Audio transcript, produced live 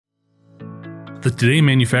The Today in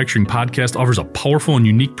Manufacturing podcast offers a powerful and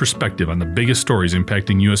unique perspective on the biggest stories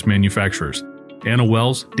impacting U.S. manufacturers. Anna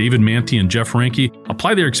Wells, David Manti, and Jeff Ranke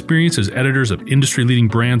apply their experience as editors of industry-leading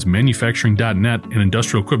brands Manufacturing.net and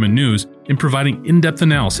Industrial Equipment News in providing in-depth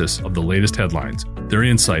analysis of the latest headlines. Their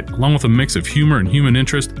insight, along with a mix of humor and human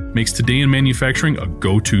interest, makes Today in Manufacturing a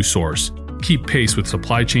go-to source. Keep pace with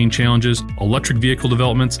supply chain challenges, electric vehicle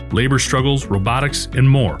developments, labor struggles, robotics, and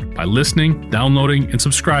more by listening, downloading, and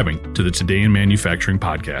subscribing to the Today in Manufacturing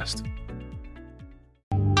podcast.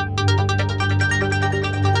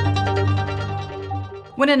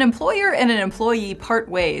 When an employer and an employee part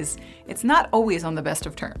ways, it's not always on the best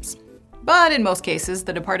of terms. But in most cases,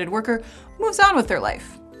 the departed worker moves on with their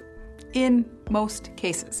life. In most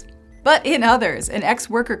cases. But in others, an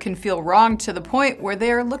ex-worker can feel wronged to the point where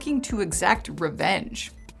they are looking to exact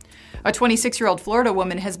revenge. A 26-year-old Florida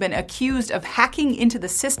woman has been accused of hacking into the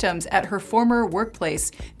systems at her former workplace,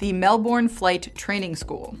 the Melbourne Flight Training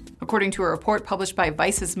School. According to a report published by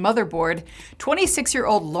Vice's Motherboard,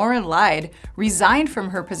 26-year-old Lauren Lyde resigned from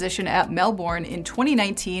her position at Melbourne in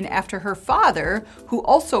 2019 after her father, who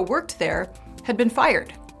also worked there, had been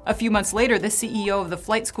fired. A few months later, the CEO of the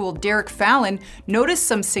flight school, Derek Fallon, noticed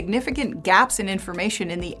some significant gaps in information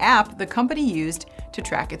in the app the company used to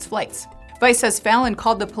track its flights. Vice says Fallon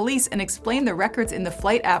called the police and explained the records in the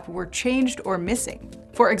flight app were changed or missing.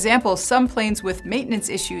 For example, some planes with maintenance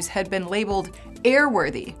issues had been labeled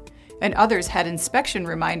airworthy, and others had inspection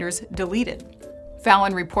reminders deleted.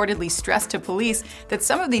 Fallon reportedly stressed to police that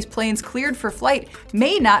some of these planes cleared for flight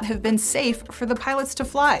may not have been safe for the pilots to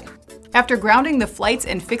fly. After grounding the flights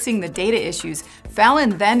and fixing the data issues,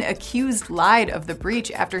 Fallon then accused Lyde of the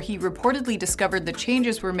breach after he reportedly discovered the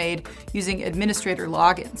changes were made using administrator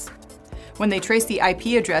logins. When they traced the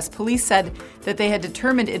IP address, police said that they had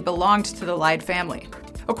determined it belonged to the Lyde family.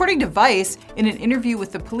 According to Vice, in an interview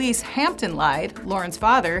with the police, Hampton Lyde, Lauren's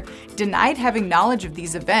father, denied having knowledge of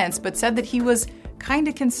these events, but said that he was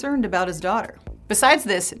kinda concerned about his daughter. Besides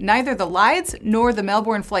this, neither the Lydes nor the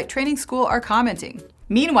Melbourne Flight Training School are commenting.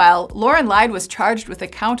 Meanwhile, Lauren Lyde was charged with a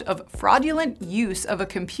count of fraudulent use of a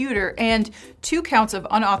computer and 2 counts of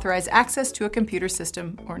unauthorized access to a computer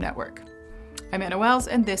system or network. I'm Anna Wells,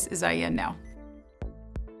 and this is IEN Now.